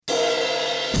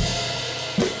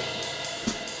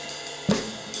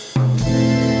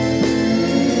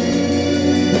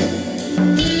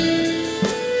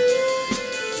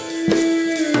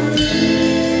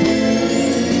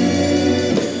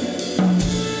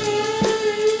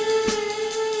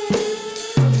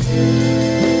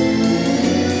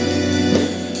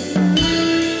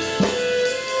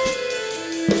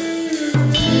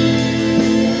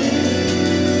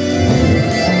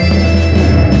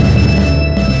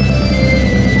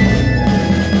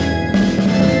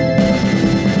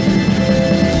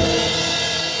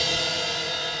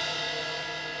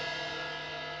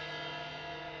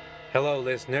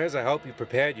listeners, I hope you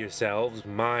prepared yourselves,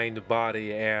 mind,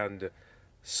 body, and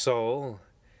soul.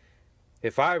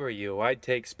 If I were you, I'd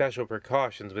take special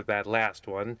precautions with that last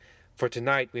one, for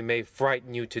tonight we may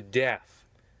frighten you to death.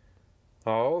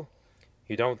 Oh?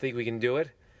 You don't think we can do it?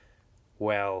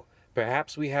 Well,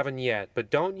 perhaps we haven't yet,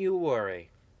 but don't you worry.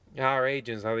 Our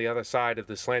agents on the other side of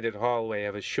the slanted hallway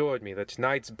have assured me that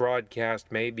tonight's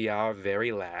broadcast may be our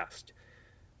very last.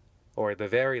 Or at the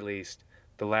very least,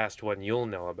 the last one you'll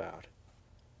know about.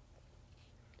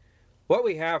 What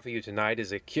we have for you tonight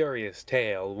is a curious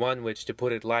tale, one which, to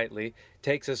put it lightly,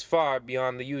 takes us far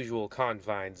beyond the usual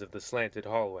confines of the slanted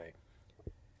hallway.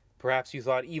 Perhaps you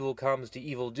thought evil comes to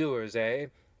evildoers, eh?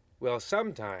 Well,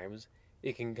 sometimes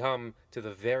it can come to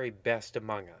the very best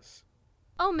among us.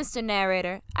 Oh, Mr.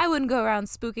 Narrator, I wouldn't go around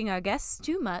spooking our guests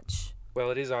too much. Well,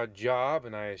 it is our job,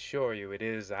 and I assure you it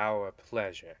is our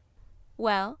pleasure.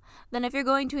 Well, then if you're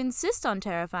going to insist on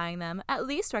terrifying them, at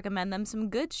least recommend them some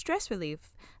good stress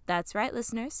relief. That's right,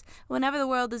 listeners. Whenever the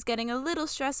world is getting a little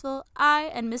stressful,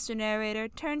 I and Mr. Narrator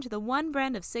turn to the one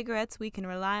brand of cigarettes we can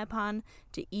rely upon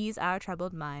to ease our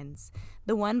troubled minds.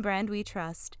 The one brand we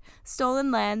trust,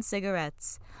 Stolen Land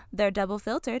Cigarettes. They're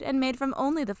double-filtered and made from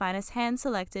only the finest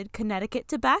hand-selected Connecticut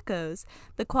tobaccos,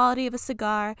 the quality of a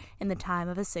cigar in the time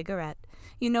of a cigarette.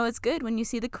 You know it's good when you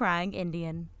see the crying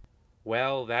Indian.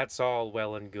 Well, that's all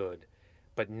well and good.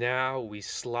 But now we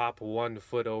slop one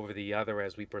foot over the other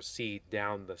as we proceed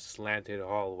down the slanted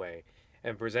hallway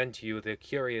and present to you the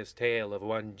curious tale of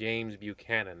one James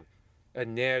Buchanan, a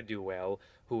ne'er-do-well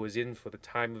who was in for the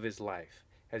time of his life,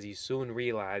 as he soon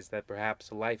realized that perhaps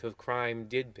a life of crime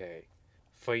did pay.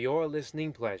 For your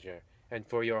listening pleasure and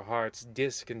for your heart's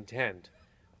discontent,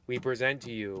 we present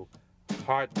to you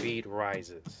Heartbeat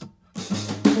Rises.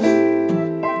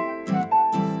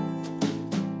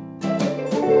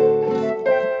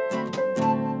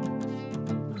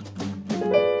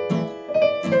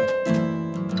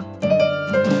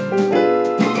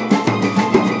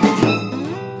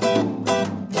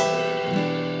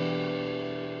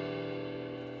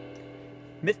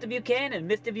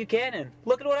 Mr. Buchanan,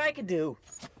 look at what I can do.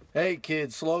 Hey,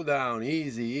 kid, slow down.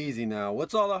 Easy now.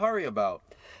 What's all the hurry about?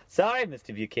 Sorry,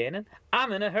 Mr. Buchanan.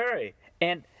 I'm in a hurry.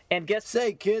 And guess...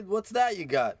 Say, kid, what's that you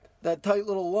got? That tight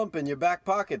little lump in your back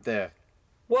pocket there.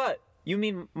 What? You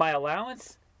mean my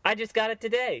allowance? I just got it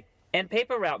today. And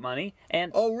paper route money,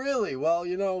 and... Oh, really? Well,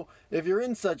 if you're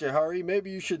in such a hurry,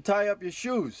 maybe you should tie up your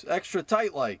shoes, extra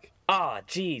tight like. Aw,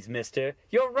 geez, mister.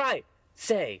 You're right.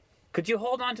 Say, could you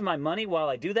hold on to my money while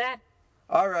I do that?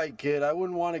 All right, kid, I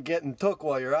wouldn't want to get took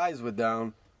while your eyes were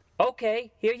down.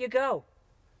 Okay, here you go.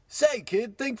 Say,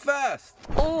 kid, think fast.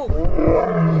 Oh!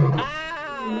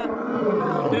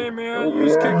 Ah! Hey, man, you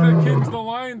just kicked that kid into the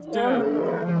lion's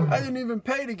den. I didn't even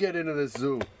pay to get into this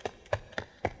zoo.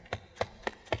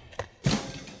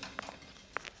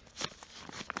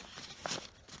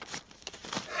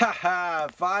 Ha ha,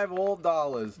 $5 old.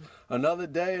 Another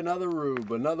day, another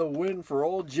rube. Another win for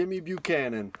old Jimmy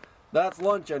Buchanan. That's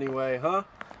lunch anyway, huh?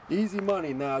 Easy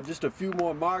money now, just a few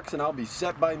more marks and I'll be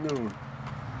set by noon.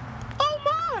 Oh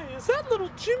my, is that little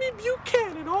Jimmy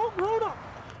Buchanan all grown up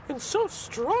and so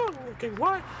strong looking?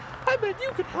 Why, I bet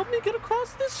you could help me get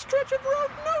across this stretch of road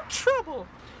no trouble.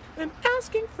 And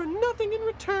asking for nothing in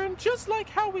return, just like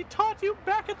how we taught you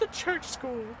back at the church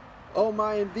school. Oh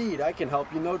my, indeed, I can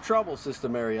help you no trouble, Sister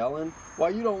Mary Ellen. Why,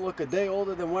 you don't look a day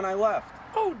older than when I left.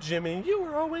 Oh, Jimmy, you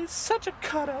were always such a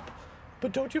cut-up.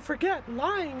 But don't you forget,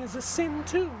 lying is a sin,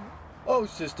 too. Oh,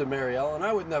 Sister Mary Ellen,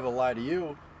 I would never lie to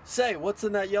you. Say, what's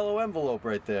in that yellow envelope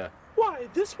right there? Why,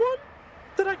 this one?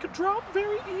 That I could drop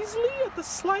very easily at the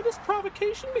slightest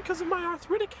provocation because of my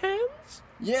arthritic hands?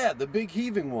 Yeah, the big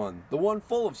heaving one. The one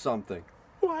full of something.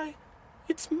 Why,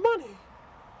 it's money.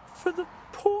 For the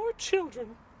poor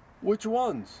children. Which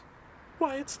ones?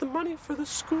 Why, it's the money for the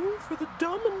school for the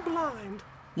dumb and blind.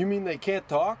 You mean they can't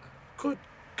talk? Good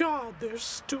God, they're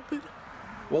stupid.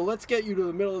 Well, let's get you to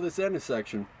the middle of this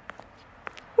intersection.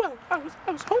 Well, I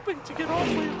was hoping to get all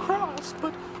the way across,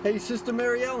 but... Hey, Sister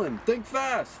Mary Ellen, think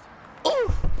fast.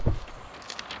 Oof!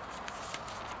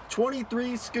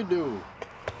 23 Skidoo.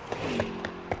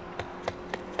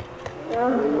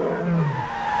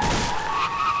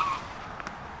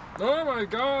 Oh my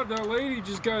God, that lady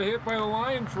just got hit by the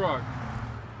lion truck.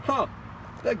 Huh,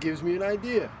 that gives me an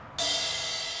idea.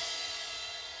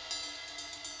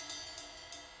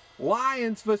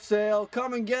 Lions for sale.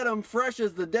 Come and get 'em fresh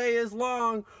as the day is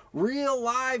long. Real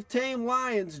live tame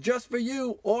lions just for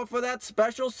you or for that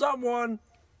special someone.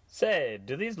 Say,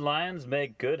 do these lions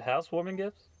make good housewarming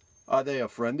gifts? Are they a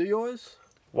friend of yours?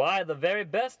 Why, the very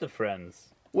best of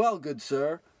friends. Well, good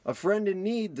sir, a friend in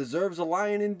need deserves a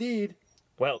lion indeed.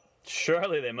 Well,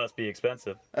 Surely they must be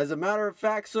expensive. As a matter of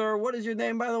fact, sir, what is your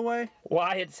name, by the way?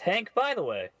 Why, it's Hank, by the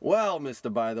way. Well,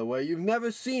 Mr. By the way, you've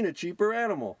never seen a cheaper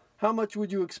animal. How much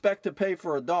would you expect to pay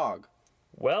for a dog?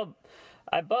 Well,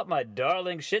 I bought my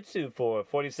darling Shih Tzu for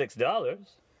 $46.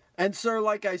 And sir,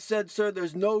 like I said, sir,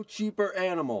 there's no cheaper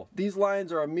animal. These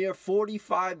lions are a mere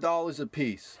 $45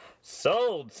 apiece.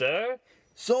 Sold, sir.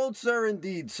 Sold, sir,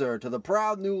 indeed, sir, to the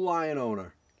proud new lion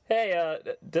owner. Hey,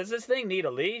 does this thing need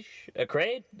a leash? A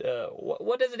crate?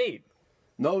 What does it eat?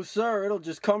 No, sir, it'll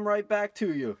just come right back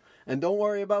to you. And don't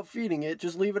worry about feeding it,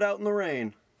 just leave it out in the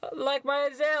rain. Like my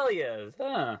azaleas,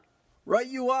 huh? Right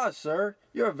you are, sir.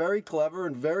 You're a very clever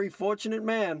and very fortunate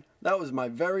man. That was my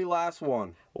very last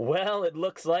one. Well, it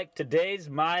looks like today's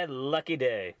my lucky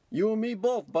day. You and me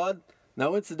both, bud.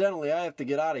 Now, incidentally, I have to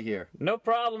get out of here. No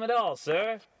problem at all,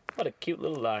 sir. What a cute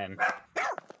little lion.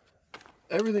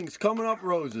 Everything's coming up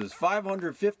roses.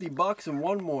 $550 in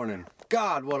one morning.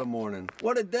 God, what a morning.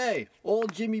 What a day.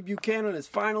 Old Jimmy Buchanan is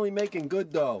finally making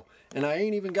good dough. And I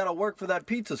ain't even got to work for that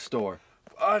pizza store.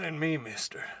 Pardon me,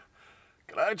 mister.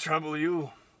 Could I trouble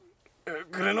you?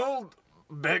 Could an old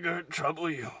beggar trouble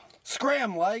you?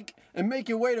 Scram, like, and make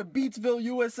your way to Beatsville,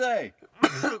 USA.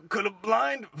 Could a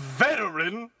blind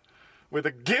veteran with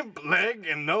a gimp leg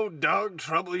and no dog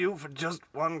trouble you for just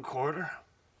 1 quarter?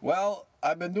 Well,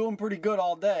 I've been doing pretty good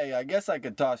all day. I guess I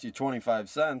could toss you 25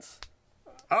 cents.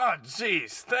 Ah,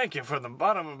 jeez, thank you from the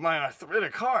bottom of my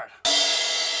arthritic heart.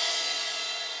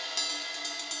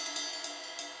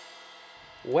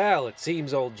 Well, it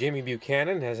seems old Jimmy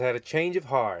Buchanan has had a change of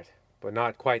heart, but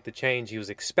not quite the change he was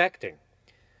expecting.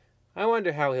 I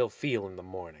wonder how he'll feel in the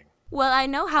morning. Well, I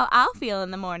know how I'll feel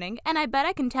in the morning, and I bet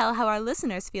I can tell how our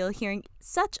listeners feel hearing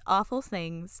such awful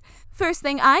things. First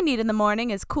thing I need in the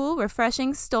morning is cool,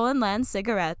 refreshing Stolen Land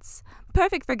cigarettes.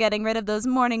 Perfect for getting rid of those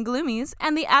morning gloomies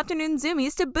and the afternoon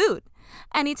zoomies to boot.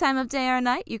 Any time of day or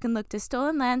night, you can look to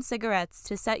Stolen Land cigarettes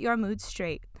to set your mood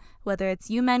straight. Whether it's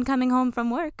you men coming home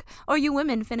from work or you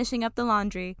women finishing up the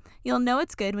laundry, you'll know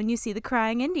it's good when you see the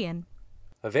crying Indian.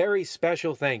 A very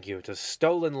special thank you to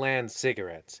Stolen Land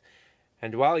Cigarettes.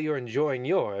 And while you're enjoying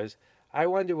yours, I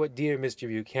wonder what dear Mr.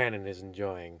 Buchanan is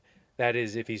enjoying. That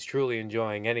is, if he's truly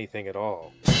enjoying anything at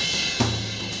all.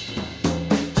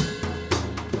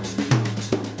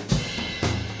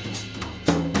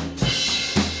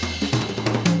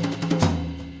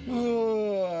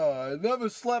 I never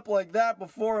slept like that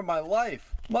before in my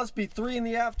life. Must be 3 in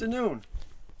the afternoon.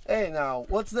 Hey, now,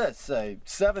 what's this, say,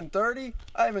 7:30?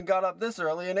 I haven't got up this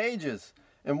early in ages.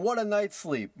 And what a night's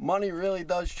sleep. Money really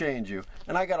does change you.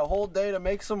 And I got a whole day to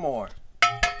make some more.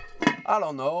 I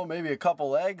don't know, maybe a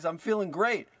couple eggs. I'm feeling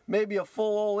great. Maybe a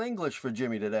full old English for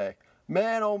Jimmy today.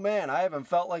 Man, oh man, I haven't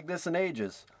felt like this in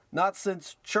ages. Not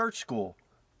since church school.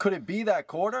 Could it be that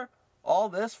quarter? All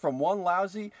this from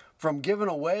giving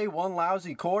away one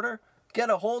lousy quarter? Get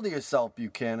a hold of yourself,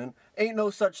 Buchanan. Ain't no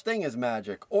such thing as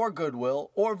magic, or goodwill,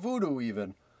 or voodoo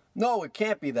even. No, it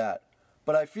can't be that.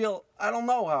 But I don't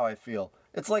know how I feel.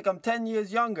 It's like I'm 10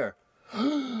 years younger.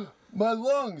 My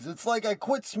lungs, it's like I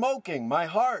quit smoking. My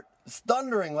heart, it's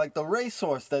thundering like the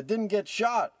racehorse that didn't get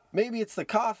shot. Maybe it's the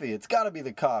coffee, it's gotta be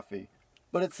the coffee.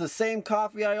 But it's the same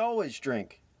coffee I always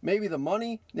drink. Maybe the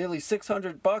money, nearly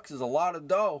 $600 is a lot of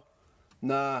dough.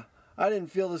 Nah, I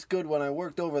didn't feel this good when I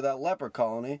worked over that leper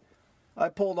colony. I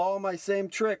pulled all my same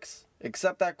tricks,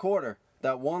 except that quarter,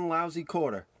 that one lousy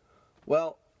quarter.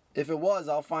 Well, if it was,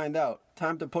 I'll find out.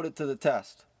 Time to put it to the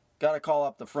test. Gotta call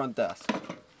up the front desk.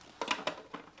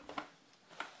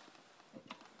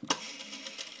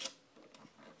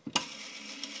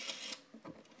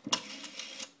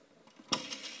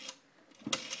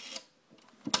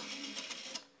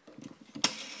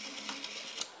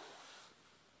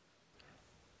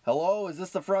 Hello, is this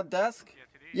the front desk? Yes,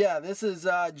 it is. Yeah, this is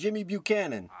Jimmy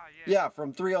Buchanan. Yes. Yeah,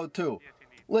 from 302.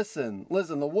 Yes, indeed.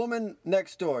 Listen, the woman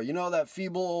next door, you know that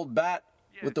feeble old bat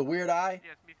Yes. with the weird eye?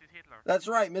 Yes, Mrs. Hitler. That's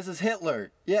right, Mrs.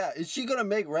 Hitler. Yeah, is she gonna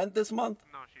make rent this month?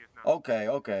 No, she is not.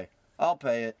 Okay. I'll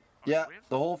pay it. Yeah, will?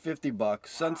 the whole $50.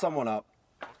 Send someone up.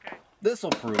 Okay.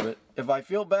 This'll prove it. If I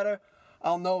feel better,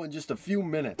 I'll know in just a few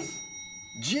minutes.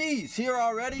 Geez, here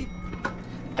already?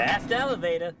 Fast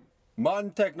elevator.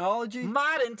 Modern technology?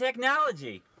 Modern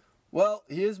technology. Well,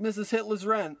 here's Mrs. Hitler's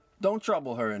rent. Don't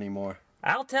trouble her anymore.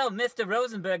 I'll tell Mr.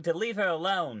 Rosenberg to leave her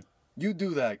alone. You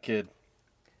do that, kid.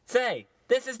 Say,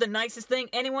 this is the nicest thing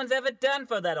anyone's ever done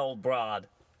for that old broad.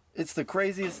 It's the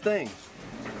craziest thing.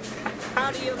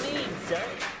 How do you mean, sir?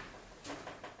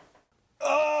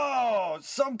 Oh,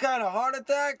 some kind of heart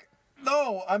attack?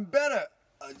 No, I'm better.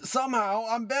 Somehow,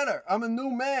 I'm better. I'm a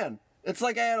new man. It's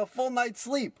like I had a full night's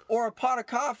sleep, or a pot of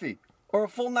coffee, or a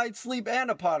full night's sleep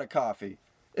and a pot of coffee.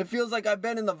 It feels like I've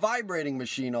been in the vibrating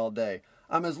machine all day.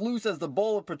 I'm as loose as the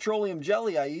bowl of petroleum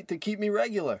jelly I eat to keep me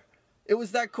regular. It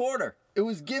was that quarter. It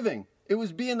was giving. It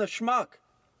was being the schmuck.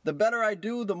 The better I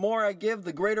do, the more I give,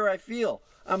 the greater I feel.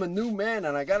 I'm a new man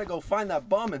and I gotta go find that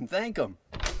bum and thank him.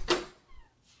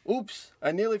 Oops,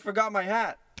 I nearly forgot my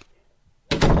hat.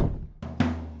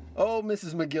 Oh,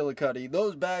 Mrs. McGillicuddy,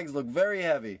 those bags look very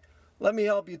heavy. Let me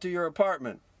help you to your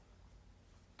apartment.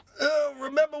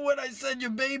 Remember when I said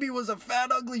your baby was a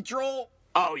fat, ugly troll?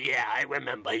 Oh yeah, I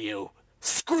remember you.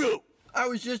 Screw! I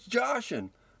was just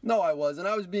joshing. No, I wasn't.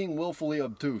 I was being willfully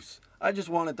obtuse. I just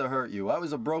wanted to hurt you. I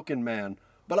was a broken man.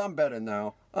 But I'm better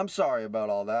now. I'm sorry about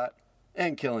all that.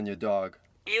 And killing your dog.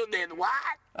 You did what?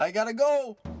 I gotta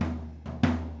go.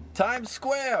 Times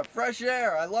Square, fresh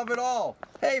air. I love it all.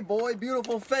 Hey, boy,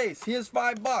 beautiful face. Here's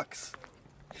 $5.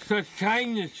 The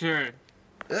kindness, sir.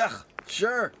 Ugh,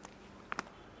 sure.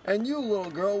 And you,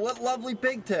 little girl, what lovely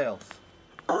pigtails.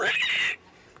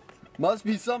 Must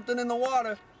be something in the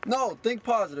water. No, think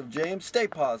positive, James. Stay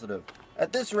positive.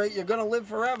 At this rate, you're gonna live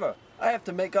forever. I have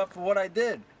to make up for what I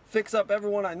did. Fix up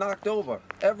everyone I knocked over.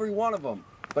 Every one of them.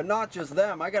 But not just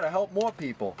them. I gotta help more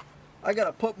people. I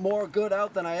gotta put more good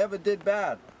out than I ever did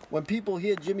bad. When people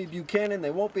hear Jimmy Buchanan, they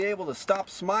won't be able to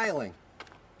stop smiling.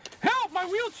 Help! My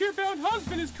wheelchair-bound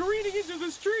husband is careening into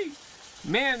the street.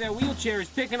 Man, that wheelchair is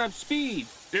picking up speed.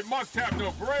 It must have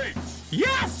no brakes.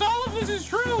 Yes, all of this is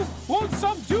true. Won't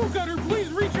some do-gooder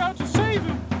please reach out to save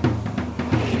him?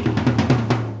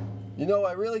 You know,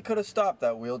 I really could have stopped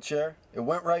that wheelchair. It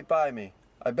went right by me.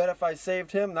 I bet if I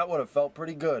saved him, that would have felt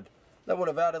pretty good. That would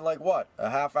have added like what, a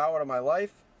half hour to my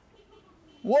life?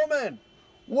 Woman!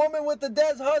 Woman with the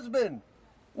dead husband!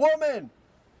 Woman!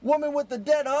 Woman with the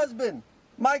dead husband!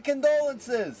 My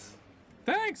condolences!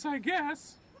 Thanks, I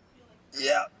guess.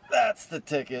 Yeah, that's the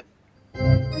ticket.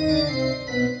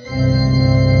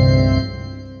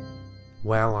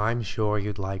 Well, I'm sure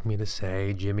you'd like me to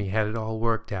say Jimmy had it all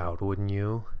worked out, wouldn't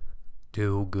you?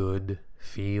 Do good,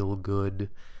 feel good,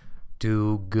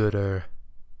 do gooder,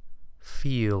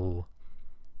 feel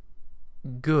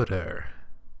gooder,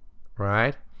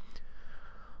 right?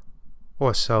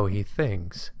 Or so he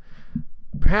thinks.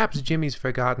 Perhaps Jimmy's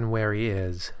forgotten where he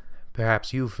is.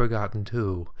 Perhaps you've forgotten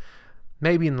too.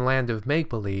 Maybe in the land of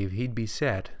make-believe he'd be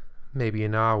set. Maybe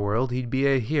in our world he'd be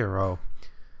a hero.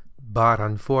 But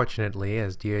unfortunately,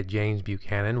 as dear James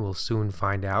Buchanan will soon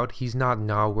find out, he's not in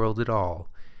our world at all.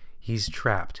 He's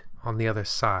trapped on the other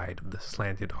side of the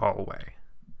slanted hallway.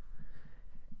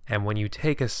 And when you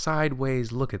take a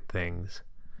sideways look at things,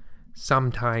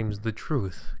 sometimes the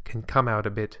truth can come out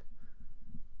a bit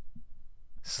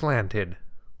slanted.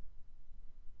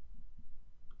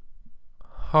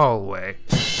 Hallway.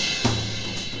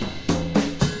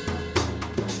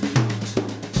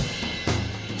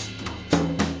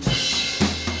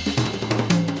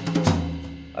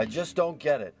 I just don't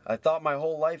get it. I thought my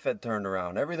whole life had turned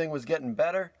around. Everything was getting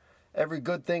better. Every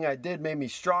good thing I did made me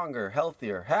stronger,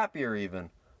 healthier, happier even.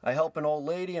 I help an old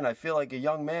lady and I feel like a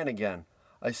young man again.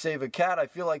 I save a cat, I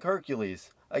feel like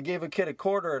Hercules. I gave a kid a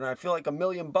quarter and I feel like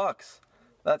 $1,000,000.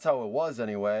 That's how it was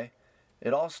anyway.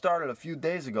 It all started a few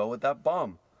days ago with that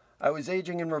bum. I was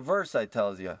aging in reverse, I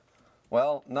tells you.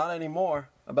 Well, not anymore.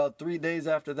 About 3 days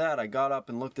after that, I got up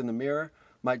and looked in the mirror.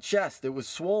 My chest, it was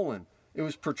swollen. It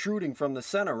was protruding from the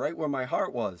center, right where my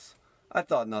heart was. I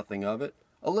thought nothing of it.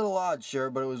 A little odd, sure,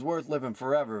 but it was worth living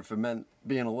forever if it meant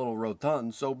being a little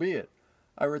rotund, so be it.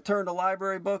 I returned a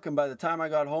library book, and by the time I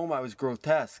got home, I was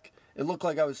grotesque. It looked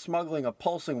like I was smuggling a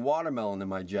pulsing watermelon in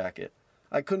my jacket.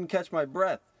 I couldn't catch my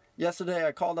breath. Yesterday,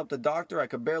 I called up the doctor. I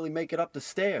could barely make it up the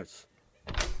stairs.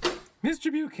 Mr.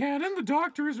 Buchanan, the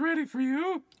doctor is ready for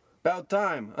you. About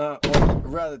time.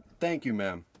 Rather, thank you,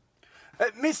 ma'am.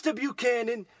 Mr.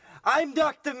 Buchanan, I'm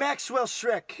Dr. Maxwell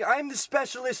Schreck. I'm the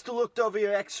specialist who looked over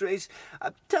your x-rays.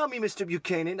 Tell me, Mr.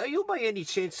 Buchanan, are you by any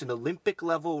chance an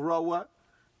Olympic-level rower?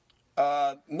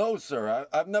 No, sir.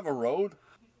 I've never rowed.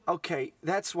 Okay,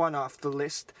 that's one off the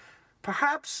list.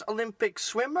 Perhaps Olympic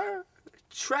swimmer?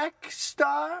 Track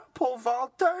star? Pole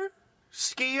vaulter?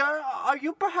 Skier? Are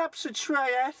you perhaps a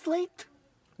triathlete?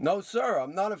 No, sir.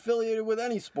 I'm not affiliated with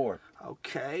any sport.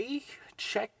 Okay,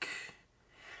 check.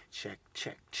 Check.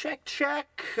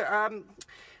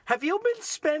 Have you been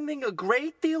spending a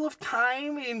great deal of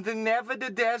time in the Nevada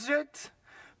desert?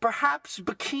 Perhaps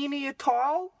Bikini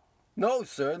Atoll? No,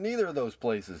 sir. Neither of those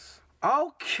places.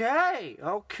 Okay,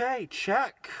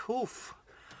 check. Oof.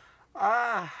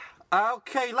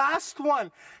 Okay, last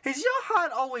one. Has your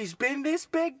heart always been this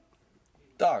big?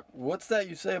 Doc, what's that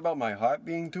you say about my heart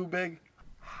being too big?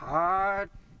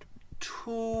 Heart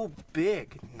too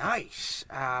big. Nice.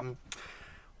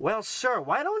 Well, sir,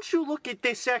 why don't you look at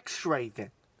this x-ray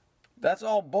then? That's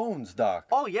all bones, Doc.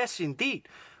 Oh, yes, indeed.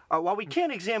 While we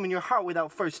can't examine your heart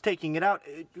without first taking it out,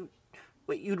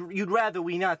 you'd rather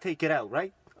we not take it out,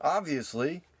 right?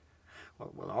 Obviously.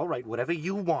 Well, all right, whatever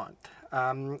you want.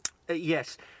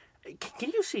 Yes.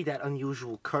 Can you see that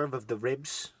unusual curve of the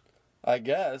ribs? I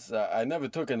guess. I never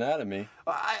took anatomy.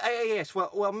 Yes,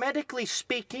 well, medically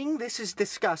speaking, this is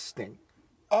disgusting.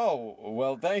 Oh,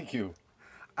 well, thank you.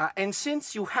 And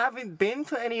since you haven't been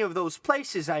to any of those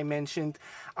places I mentioned,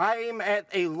 I'm at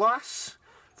a loss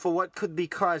for what could be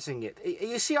causing it.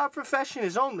 You see, our profession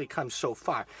has only come so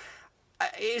far.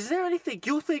 Is there anything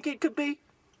you think it could be?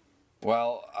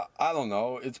 Well, I don't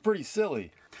know. It's pretty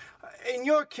silly. In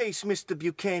your case, Mr.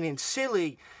 Buchanan,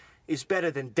 silly is better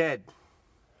than dead.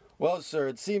 Well, sir,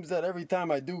 it seems that every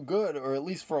time I do good, or at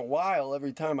least for a while,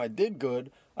 every time I did good,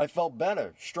 I felt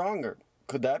better, stronger.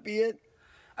 Could that be it?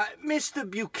 Mr.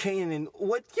 Buchanan,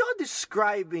 what you're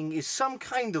describing is some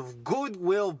kind of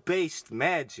goodwill-based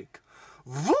magic.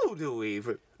 Voodoo,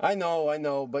 even. I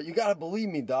know, but you gotta believe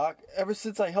me, Doc. Ever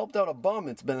since I helped out a bum,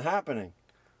 it's been happening.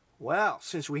 Well,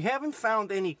 since we haven't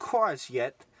found any cause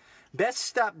yet, best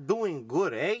stop doing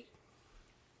good, eh?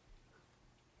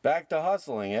 Back to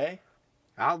hustling, eh?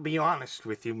 I'll be honest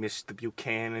with you, Mr.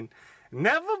 Buchanan.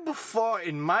 Never before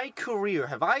in my career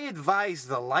have I advised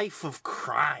the life of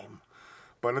crime.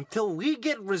 But until we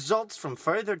get results from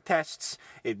further tests,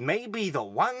 it may be the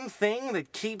one thing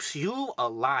that keeps you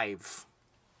alive.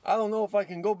 I don't know if I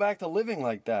can go back to living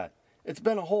like that. It's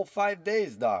been a whole 5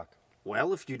 days, Doc.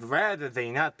 Well, if you'd rather they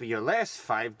not be your last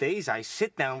 5 days, I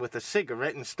sit down with a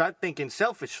cigarette and start thinking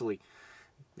selfishly.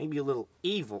 Maybe a little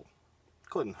evil.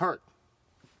 Couldn't hurt.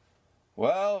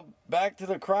 Well, back to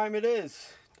the crime it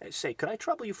is. Say, could I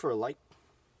trouble you for a light?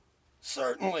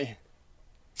 Certainly.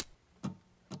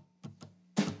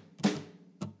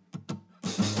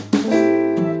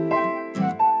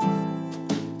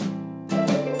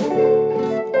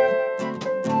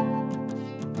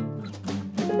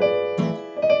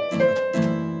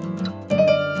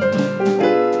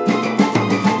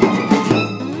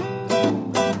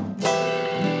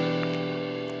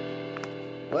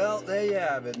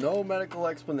 No medical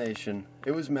explanation.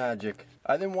 It was magic.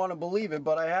 I didn't want to believe it,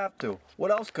 but I have to.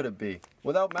 What else could it be?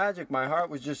 Without magic, my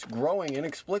heart was just growing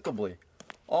inexplicably.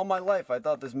 All my life, I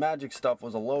thought this magic stuff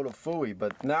was a load of phooey,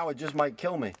 but now it just might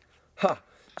kill me. Huh,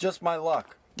 just my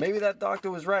luck. Maybe that doctor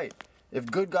was right.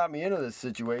 If good got me into this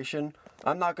situation,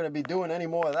 I'm not going to be doing any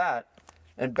more of that.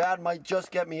 And bad might just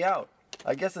get me out.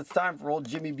 I guess it's time for old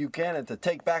Jimmy Buchanan to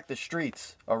take back the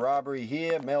streets. A robbery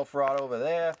here, mail fraud over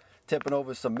there, tipping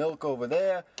over some milk over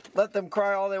there. Let them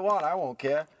cry all they want, I won't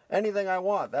care. Anything I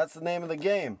want, that's the name of the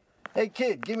game. Hey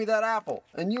kid, give me that apple.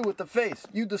 And you with the face,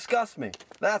 you disgust me.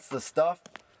 That's the stuff.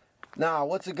 Now,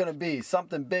 what's it gonna be?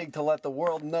 Something big to let the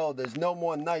world know there's no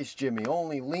more nice Jimmy,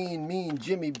 only lean, mean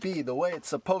Jimmy B, the way it's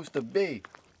supposed to be.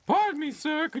 Pardon me,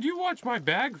 sir, could you watch my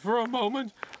bag for a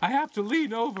moment? I have to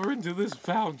lean over into this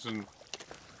fountain.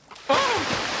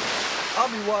 Oh! I'll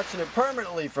be watching it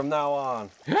permanently from now on.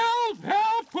 Help!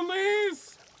 Help,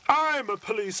 police! I'm a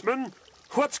policeman.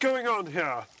 What's going on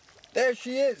here? There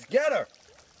she is. Get her.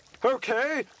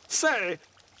 Okay. Say,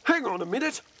 hang on a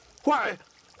minute. Why,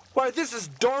 this is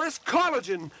Doris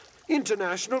Collagen,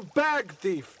 international bag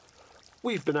thief.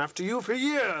 We've been after you for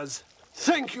years.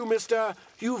 Thank you, mister.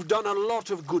 You've done a lot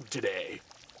of good today.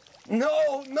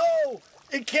 No,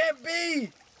 it can't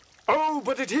be. Oh,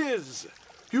 but it is.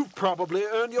 You've probably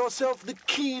earned yourself the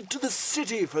key to the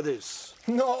city for this.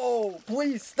 No,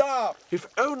 please stop. If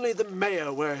only the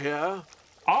mayor were here.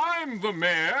 I'm the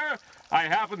mayor. I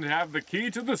happen to have the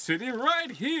key to the city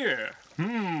right here.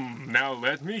 Now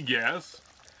let me guess.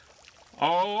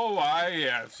 Oh,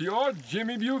 yes, you're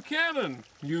Jimmy Buchanan.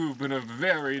 You've been a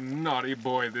very naughty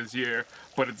boy this year,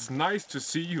 but it's nice to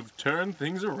see you've turned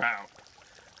things around.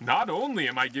 Not only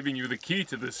am I giving you the key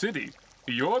to the city,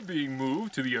 you're being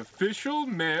moved to the official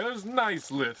mayor's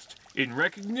nice list in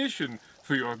recognition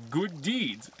for your good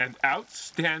deeds and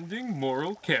outstanding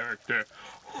moral character.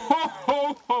 Ho,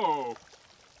 ho, ho!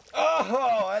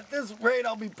 Oh, at this rate,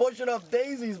 I'll be pushing up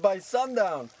daisies by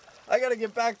sundown. I gotta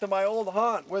get back to my old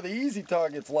haunt where the easy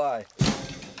targets lie.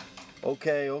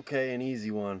 Okay, an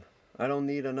easy one. I don't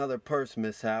need another purse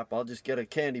mishap. I'll just get a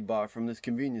candy bar from this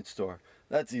convenience store.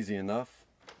 That's easy enough.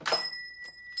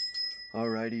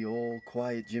 Alrighty, old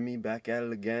quiet Jimmy, back at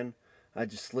it again. I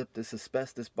just slipped this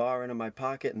asbestos bar into my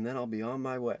pocket and then I'll be on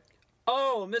my way.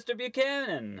 Oh, Mr.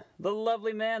 Buchanan, the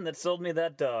lovely man that sold me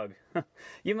that dog.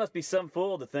 You must be some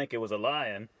fool to think it was a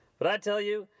lion. But I tell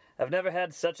you, I've never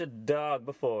had such a dog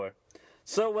before.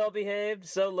 So well-behaved,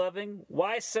 so loving.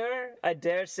 Why, sir, I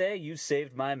dare say you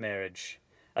saved my marriage.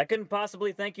 I couldn't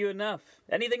possibly thank you enough.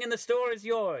 Anything in the store is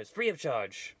yours, free of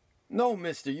charge. No,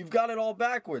 mister, you've got it all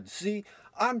backwards. See,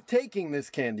 I'm taking this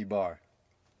candy bar.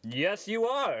 Yes, you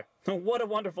are. What a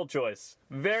wonderful choice.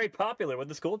 Very popular with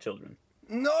the school children.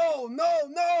 No, no,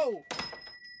 no!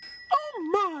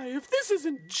 Oh my, if this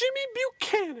isn't Jimmy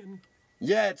Buchanan!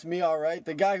 Yeah, it's me, all right.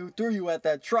 The guy who threw you at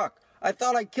that truck. I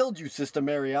thought I killed you, Sister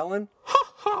Mary Ellen.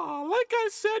 Ha ha! Like I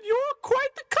said, you're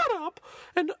quite the cut-up,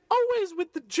 and always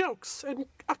with the jokes, and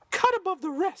a cut above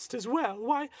the rest as well.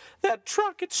 Why, that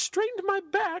truck, it straightened my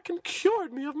back and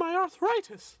cured me of my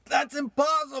arthritis. That's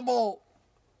impossible!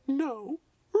 No,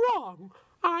 wrong.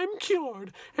 I'm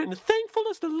cured, and thankful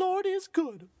as the Lord is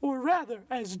good, or rather,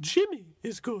 as Jimmy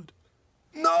is good.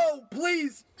 No,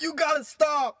 please, you gotta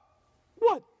stop!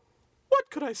 What? What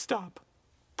could I stop?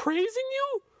 Praising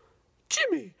you?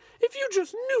 Jimmy, if you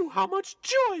just knew how much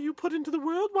joy you put into the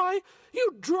world, why,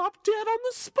 you'd drop dead on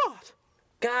the spot.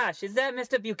 Gosh, is that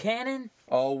Mr. Buchanan?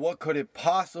 Oh, what could it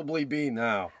possibly be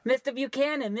now? Mr.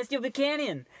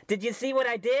 Buchanan, did you see what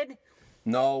I did?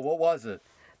 No, what was it?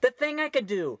 The thing I could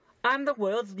do. I'm the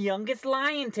world's youngest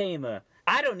lion tamer.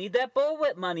 I don't need that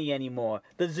bullwhip money anymore.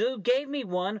 The zoo gave me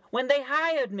one when they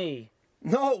hired me.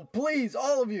 No, please,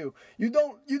 all of you. You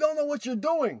don't know what you're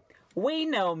doing. We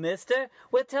know, mister.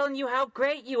 We're telling you how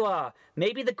great you are.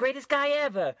 Maybe the greatest guy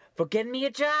ever. For getting me a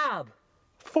job.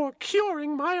 For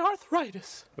curing my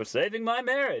arthritis. For saving my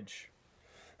marriage.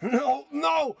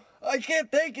 No, I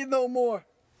can't take it no more.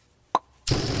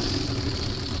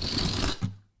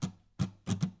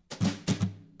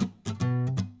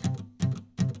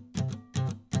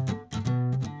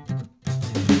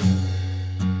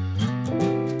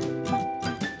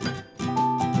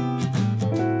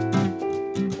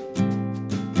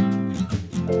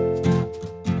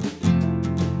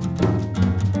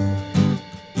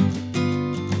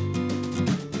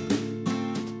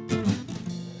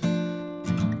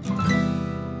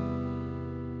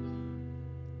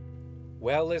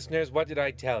 Well, listeners, what did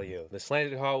I tell you? The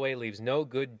Slanted Hallway leaves no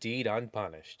good deed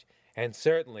unpunished, and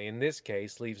certainly, in this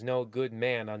case, leaves no good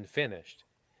man unfinished.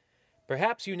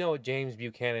 Perhaps you know James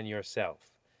Buchanan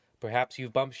yourself. Perhaps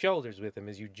you've bumped shoulders with him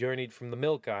as you journeyed from the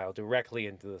milk aisle directly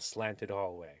into the Slanted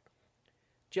Hallway.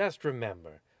 Just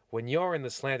remember, when you're in the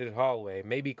Slanted Hallway,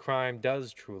 maybe crime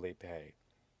does truly pay.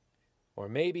 Or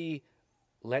maybe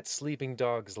let sleeping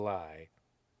dogs lie.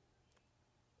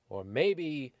 Or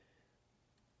maybe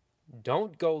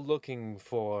don't go looking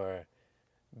for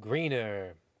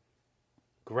greener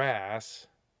grass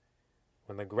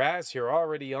when the grass you're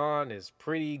already on is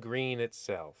pretty green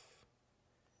itself.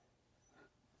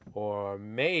 Or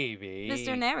maybe...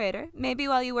 Mr. Narrator, maybe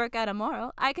while you work out a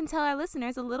moral, I can tell our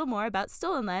listeners a little more about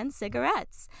Stolen Land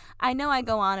cigarettes. I know I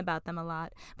go on about them a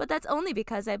lot, but that's only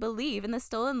because I believe in the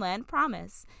Stolen Land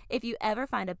promise. If you ever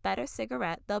find a better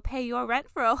cigarette, they'll pay your rent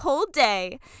for a whole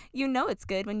day. You know it's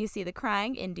good when you see the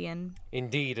crying Indian.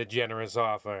 Indeed, a generous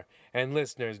offer. And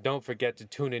listeners, don't forget to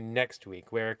tune in next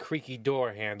week, where a creaky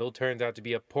door handle turns out to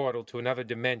be a portal to another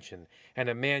dimension, and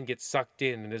a man gets sucked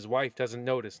in and his wife doesn't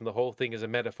notice, and the whole thing is a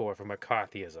metaphor for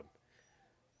McCarthyism.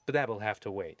 But that will have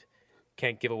to wait.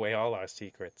 Can't give away all our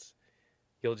secrets.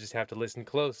 You'll just have to listen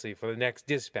closely for the next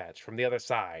dispatch from the other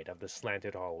side of the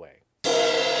Slanted Hallway.